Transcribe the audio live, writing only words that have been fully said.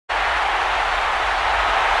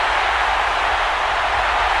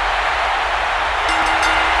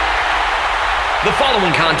The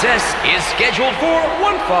following contest is scheduled for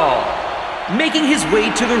one fall. Making his way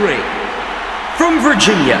to the ring, from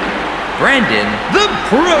Virginia, Brandon the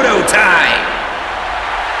Prototype.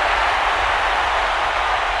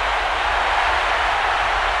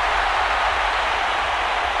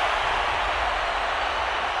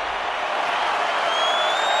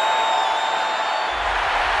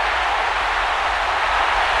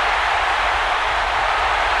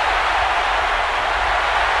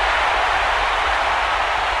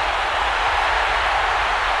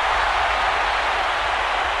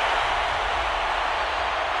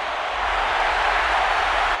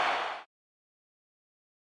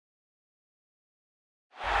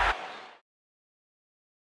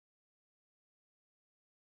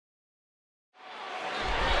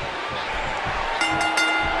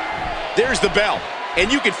 There's the bell,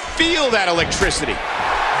 and you can feel that electricity.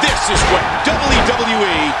 This is what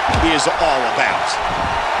WWE is all about.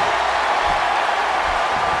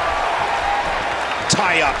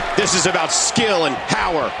 Tie up. This is about skill and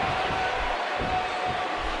power.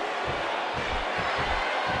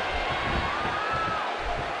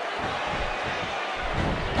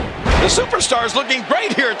 The superstar's looking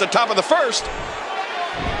great here at the top of the first.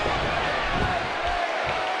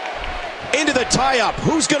 Into the tie-up.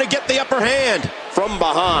 Who's going to get the upper hand? From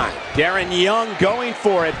behind. Darren Young going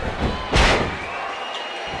for it.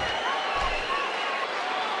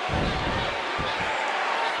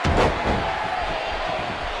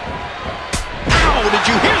 Ow, did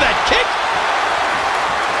you hear that kick?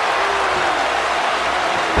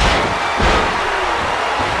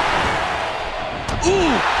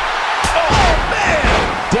 Ooh. Oh, man.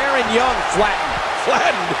 Darren Young flattened.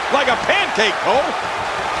 Flattened like a pancake, Cole.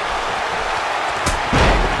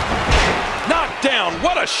 Down.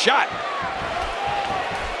 What a shot.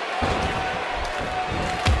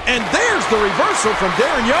 And there's the reversal from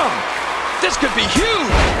Darren Young. This could be huge.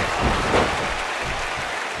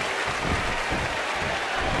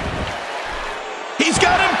 He's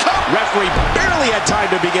got him covered. Referee barely had time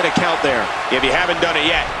to begin a count there. If you haven't done it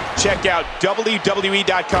yet, check out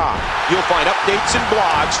WWE.com. You'll find updates and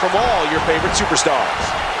blogs from all your favorite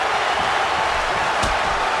superstars.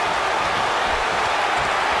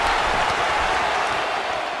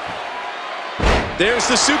 There's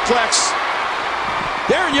the suplex.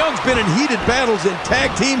 Darren Young's been in heated battles in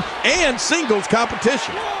tag team and singles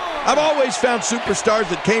competition. I've always found superstars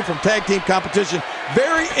that came from tag team competition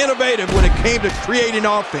very innovative when it came to creating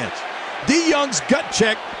offense. D. Young's gut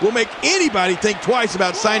check will make anybody think twice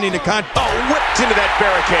about signing a contract. Oh, whipped into that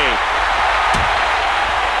barricade.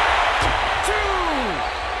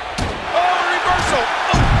 Oh, reversal.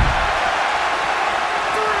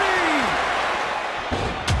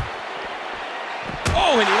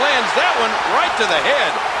 Oh, and he lands that one right to the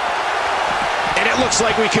head. And it looks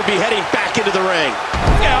like we could be heading back into the ring.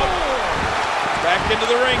 Look out. Back into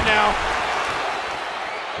the ring now.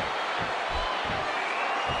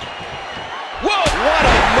 Whoa, what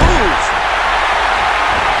a move.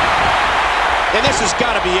 And this has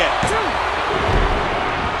got to be it.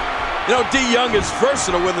 You know, D. Young is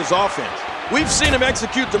versatile with his offense. We've seen him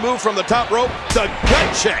execute the move from the top rope, the gut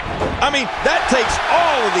check. I mean, that takes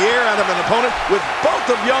all of the air out of an opponent with both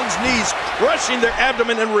of Young's knees crushing their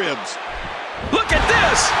abdomen and ribs. Look at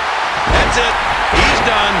this. That's it. He's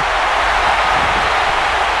done.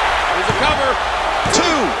 Here's a cover. 2,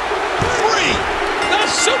 3. The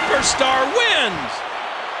superstar wins.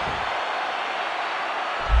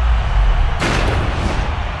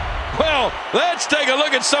 Well, let's take a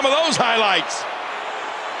look at some of those highlights.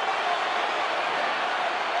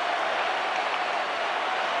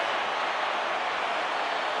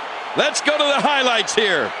 Let's go to the highlights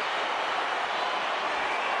here.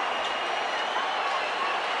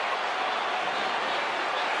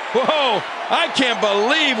 Whoa, I can't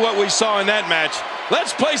believe what we saw in that match.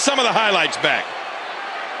 Let's play some of the highlights back.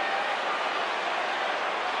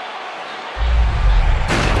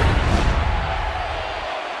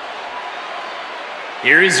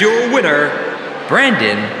 Here is your winner,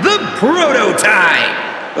 Brandon the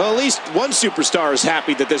Prototype. Well, at least one superstar is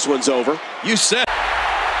happy that this one's over. You said.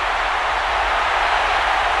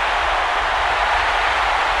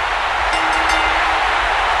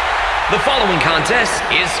 The following contest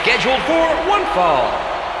is scheduled for one fall.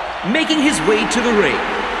 Making his way to the ring,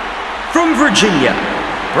 from Virginia,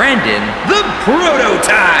 Brandon the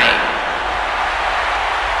Prototype.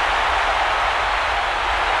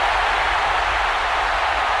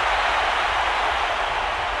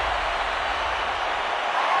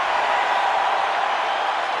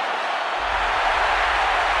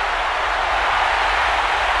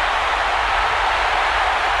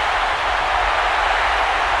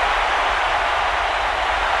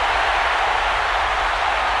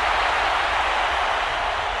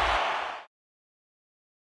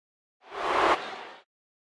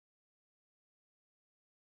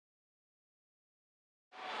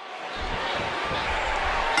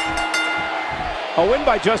 A win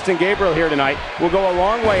by Justin Gabriel here tonight will go a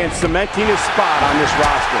long way in cementing his spot on this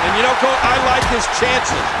roster. And you know, Cole, I like his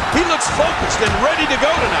chances. He looks focused and ready to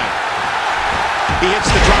go tonight. He hits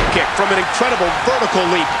the drop kick from an incredible vertical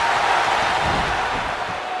leap.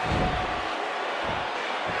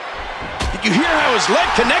 Did you hear how his leg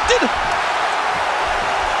connected?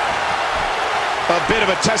 A bit of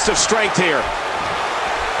a test of strength here.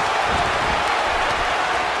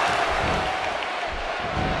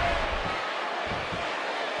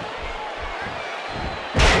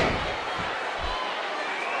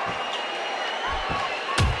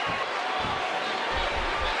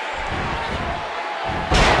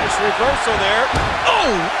 Reversal there.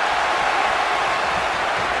 Oh!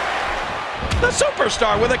 The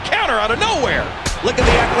superstar with a counter out of nowhere. Look at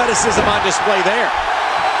the athleticism on display there.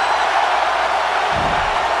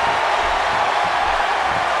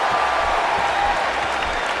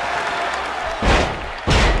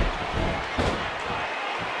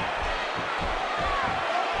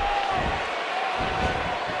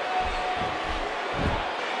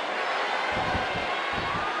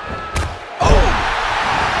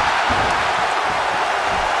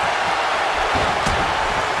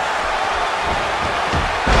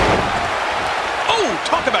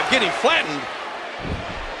 Talk about getting flattened.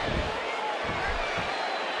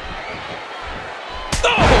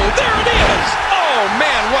 Oh, there it is. Oh,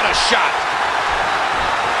 man, what a shot.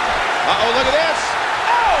 Uh-oh, look at this.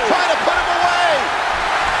 Oh! Trying to put him away.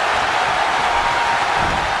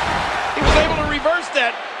 He was able to reverse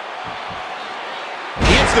that.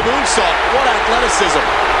 He hits the moonsault. What athleticism.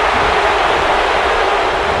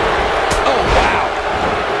 Oh, wow.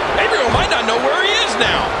 Gabriel might not know where he is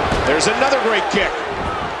now. There's another great kick.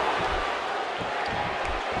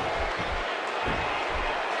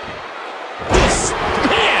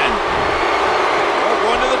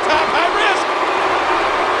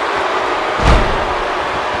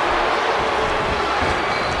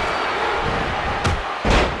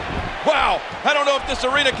 I don't know if this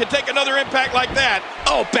arena can take another impact like that.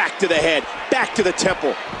 Oh, back to the head, back to the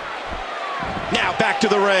temple. Now back to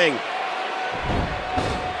the ring.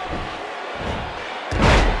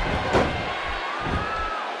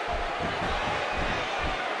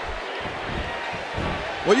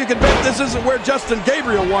 Well, you can bet this isn't where Justin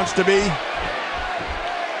Gabriel wants to be.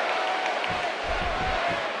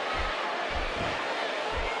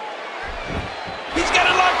 He's got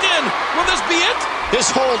it locked in. Will this be it? This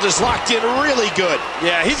hold is locked in really good.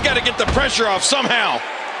 Yeah, he's got to get the pressure off somehow.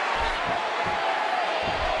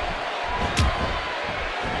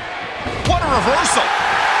 What a reversal.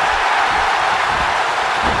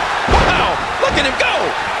 Wow, look at him go.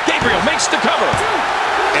 Gabriel makes the cover.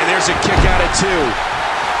 And there's a kick out at 2.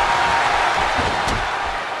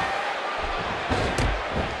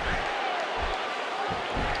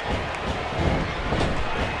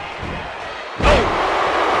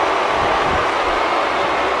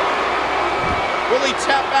 Will he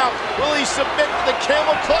tap out? Will he submit to the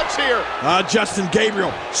camel clutch here? Justin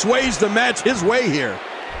Gabriel sways the match his way here.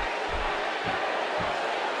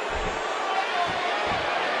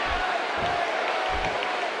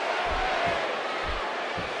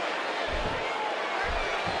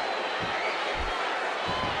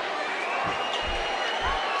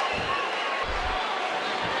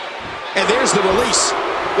 And there's the release.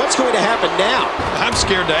 What's going to happen now? I'm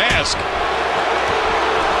scared to ask.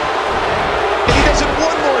 And he does it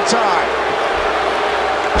one more time.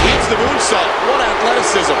 Hits the moonsault. What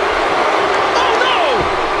athleticism. Oh, no!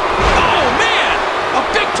 Oh, man! A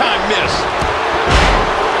big-time miss.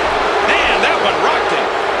 Man, that one rocked him.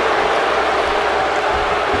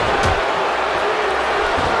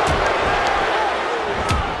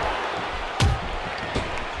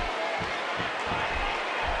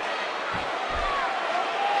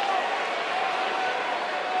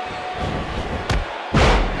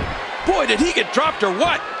 Boy, did he get dropped or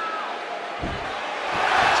what?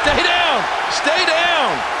 Stay down! Stay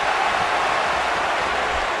down!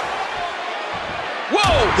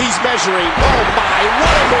 Whoa! He's measuring. Oh, my,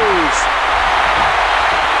 what a move!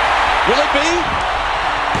 Will it be?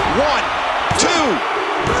 1, 2,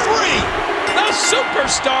 3! The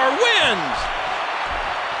superstar wins!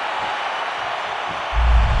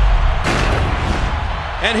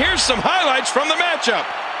 And here's some highlights from the matchup.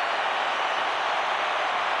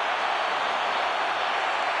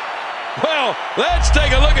 Well, let's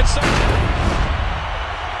take a look at some.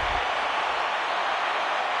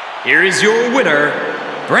 Here is your winner,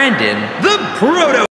 Brandon the Proto.